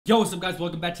Yo, what's up guys,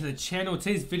 welcome back to the channel. In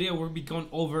today's video we're going to be going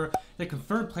over the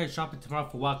confirmed player shopping tomorrow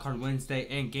for Wildcard Wednesday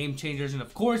and Game Changers. And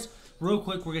of course, real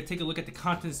quick, we're going to take a look at the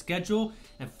content schedule.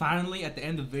 And finally, at the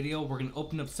end of the video, we're going to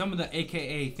open up some of the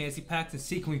AKA fantasy packs and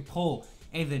see can we pull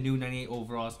any of the new 98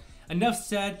 overalls. Enough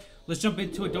said, let's jump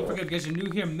into it. Don't forget, if you guys are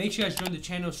new here, make sure you guys join the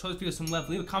channel, show this video some love,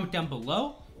 leave a comment down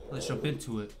below. Let's jump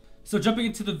into it. So jumping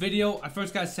into the video, I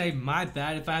first gotta say my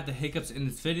bad if I had the hiccups in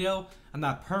this video. I'm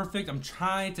not perfect. I'm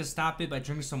trying to stop it by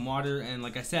drinking some water, and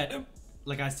like I said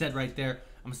right there,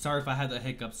 I'm sorry if I had the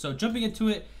hiccups. So jumping into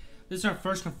it, this is our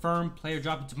first confirmed player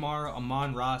dropping tomorrow.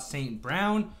 Amon-Ra St.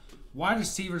 Brown, wide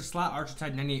receiver slot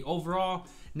archetype 98 overall,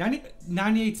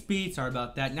 98 speed. Sorry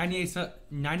about that.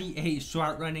 98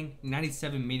 short running,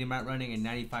 97 medium route running, and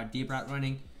 95 deep route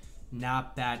running.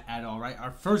 Not bad at all, right?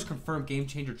 Our first confirmed Game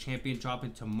Changer champion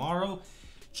dropping tomorrow.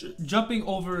 Jumping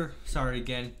over to our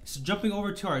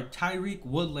Tyreek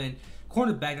Woodland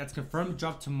cornerback that's confirmed to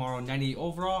drop tomorrow, 98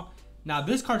 overall. Now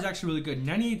this card is actually really good.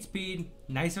 98 speed,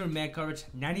 97 man coverage,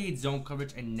 98 zone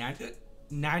coverage, and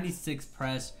 96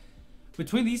 press.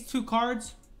 Between these two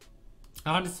cards,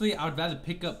 honestly, I would rather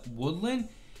pick up Woodland.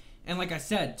 And like I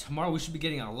said, tomorrow we should be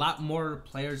getting a lot more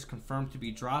players confirmed to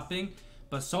be dropping.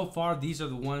 But so far, these are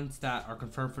the ones that are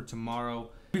confirmed for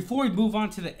tomorrow. Before we move on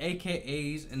to the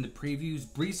AKAs and the previews,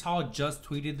 Breece Hall just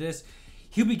tweeted this.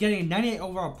 He'll be getting a 98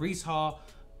 overall Breece Hall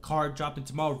card dropping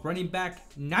tomorrow. Running back,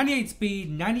 98 speed,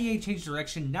 98 change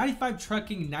direction, 95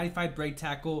 trucking, 95 break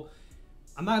tackle.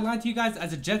 I'm not lying to you guys.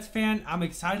 As a Jets fan, I'm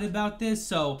excited about this.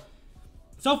 So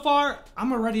far,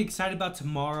 I'm already excited about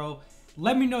tomorrow.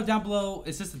 Let me know down below.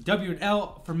 Is this a W or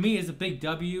L? For me, it's a big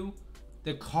W.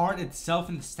 The card itself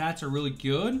and the stats are really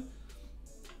good.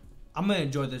 I'm gonna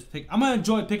enjoy this pick. I'm gonna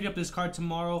enjoy picking up this card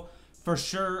tomorrow for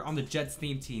sure on the Jets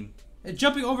theme team. And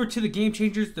jumping over to the Game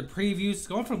Changers, the previews,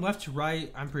 going from left to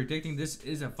right, I'm predicting this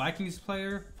is a Vikings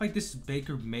player. I feel like this is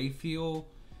Baker Mayfield.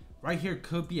 Right here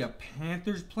could be a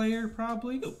Panthers player,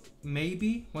 probably,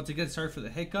 maybe. Once again, sorry for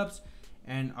the hiccups.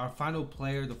 And our final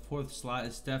player, the fourth slot,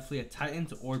 is definitely a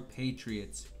Titans or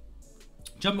Patriots.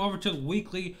 Jumping over to the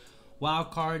weekly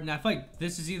wild card, and I feel like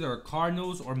this is either a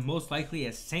Cardinals or most likely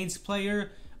a Saints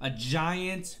player, a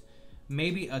Giants,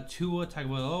 maybe a Tua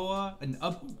Tagovailoa,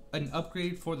 an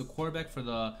upgrade for the quarterback for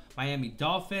the Miami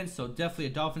Dolphins, so definitely a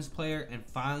Dolphins player. And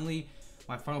finally,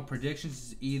 my final predictions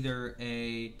is either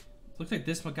a, looks like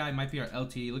this one guy might be our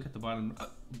LTE. Look at the bottom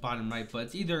right, but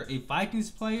it's either a Vikings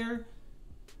player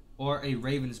or a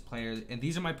Ravens player. And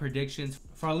these are my predictions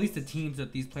for at least the teams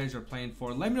that these players are playing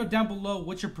for. Let me know down below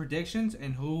what's your predictions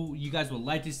and who you guys would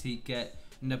like to see get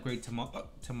an upgrade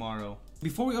tomorrow.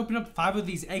 Before we open up 5 of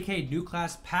these AKA new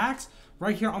class packs,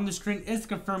 right here on the screen is the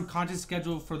confirmed content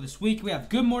schedule for this week. We have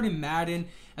Good Morning Madden,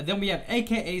 and then we have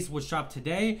AKAs which drop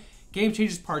today. Game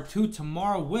Changers Part 2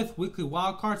 tomorrow with weekly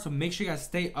wildcard, so make sure you guys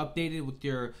stay updated with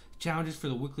your challenges for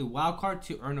the weekly wildcard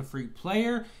to earn a free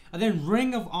player. And then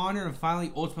Ring of Honor, and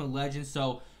finally Ultimate Legends.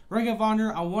 So Ring of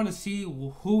Honor, I want to see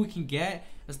who we can get,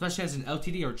 especially as an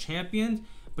LTD or champion.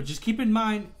 But just keep in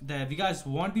mind that if you guys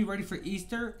want to be ready for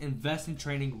Easter, invest in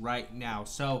training right now.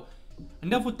 So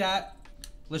enough with that.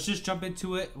 Let's just jump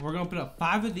into it. We're going to open up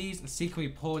 5 of these and see can we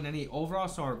pull in any overall.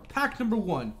 So our pack number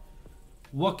 1,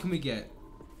 what can we get?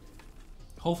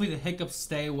 Hopefully the hiccups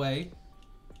stay away.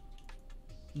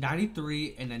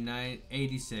 93 and a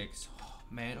 986. Oh,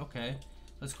 man, okay.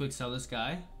 Let's quick sell this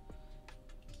guy.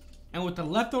 And with the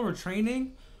leftover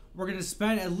training, we're going to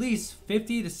spend at least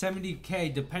 50 to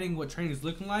 70k, depending what training is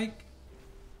looking like,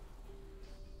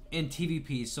 in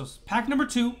TVP. So pack number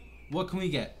 2, what can we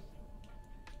get?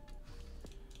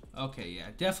 Okay, yeah,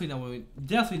 definitely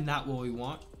not what we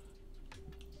want.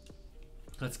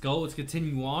 Let's go. Let's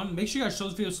continue on. Make sure you guys show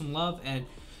this video some love. And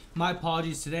my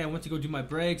apologies today. I went to go do my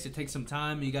breaks. It takes some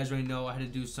time. You guys already know I had to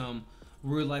do some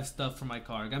real life stuff for my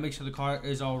car. I gotta make sure the car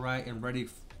is all right and ready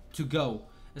to go,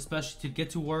 especially to get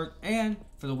to work and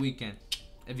for the weekend,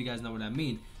 if you guys know what I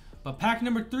mean. But pack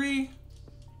number 3,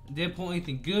 didn't pull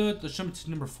anything good. Let's jump to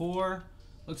number 4.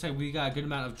 Looks like we got a good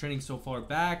amount of training so far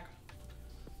back.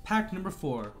 Pack number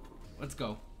 4. Let's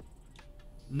go.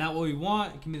 Not what we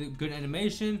want. Give me the good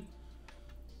animation.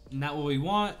 Not what we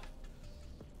want.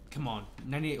 Come on.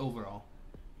 98 overall.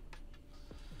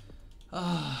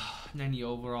 90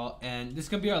 overall. And this is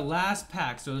going to be our last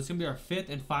pack. So this is going to be our 5th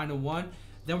and final one.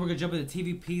 Then we're going to jump into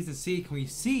TVPs and see, can we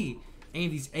see any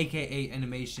of these AKA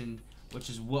animation, which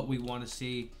is what we want to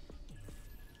see.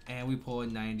 And we pull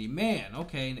in 90. Man,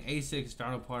 okay. An A6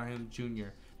 Donald Parham Jr.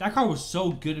 That card was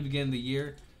so good at the beginning of the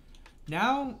year.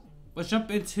 Now, let's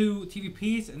jump into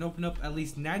TVPs and open up at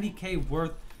least 90k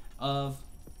worth of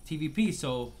TVP.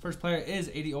 So first player is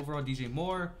 80 overall DJ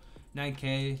Moore,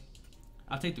 9k.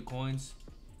 I'll take the coins.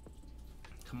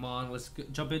 Come on, let's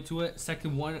jump into it.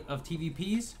 Second one of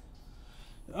TVPs.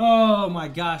 Oh my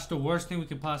gosh, the worst thing we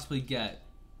could possibly get.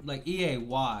 Like, EA,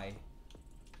 why?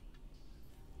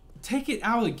 Take it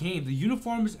out of the game. The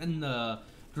uniforms and the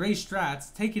gray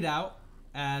strats, take it out.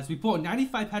 As we pull a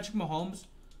 95 Patrick Mahomes.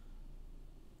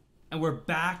 And we're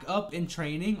back up in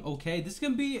training. Okay, this is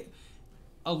going to be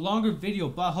a longer video,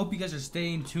 but I hope you guys are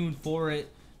staying tuned for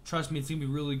it. Trust me, it's going to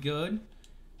be really good.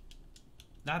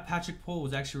 That Patrick pull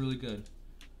was actually really good.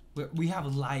 We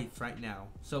have life right now.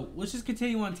 So let's just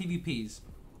continue on TVPs.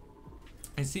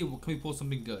 And see, can we pull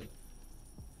something good?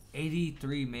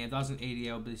 83, man. If that was an 88,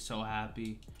 I would be so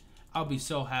happy. I'll be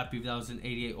so happy if that was an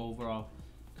 88 overall.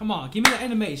 Come on, give me the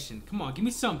animation. Come on, give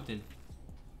me something.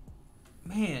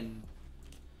 Man.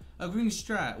 A green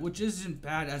strat, which isn't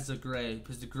bad as a gray.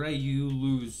 Because the gray, you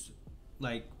lose,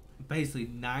 like, basically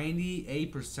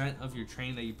 98% of your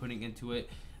training that you're putting into it.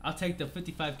 I'll take the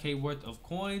 55k worth of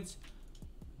coins.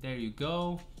 There you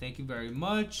go. Thank you very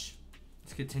much.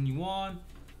 Let's continue on.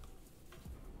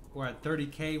 We're at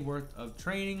 30k worth of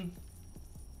training.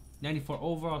 94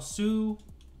 overall Sue.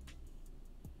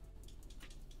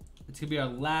 It's going to be our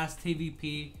last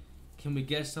TVP. Can we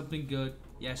get something good?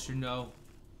 Yes or no?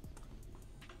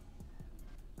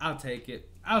 I'll take it.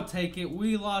 I'll take it.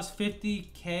 We lost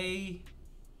 50k,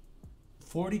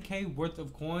 40k worth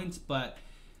of coins, but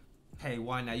hey,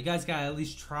 why not? You guys gotta at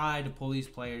least try to pull these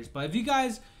players. But if you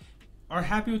guys are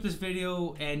happy with this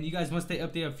video and you guys want to stay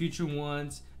updated on future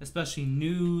ones, especially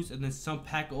news and then some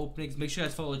pack openings, make sure you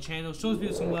guys follow the channel, show this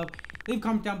video some love, leave a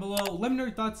comment down below, let me know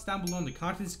your thoughts down below on the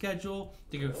content schedule,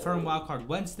 the confirmed Wildcard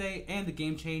Wednesday, and the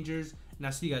Game Changers, and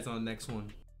I'll see you guys on the next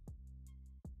one.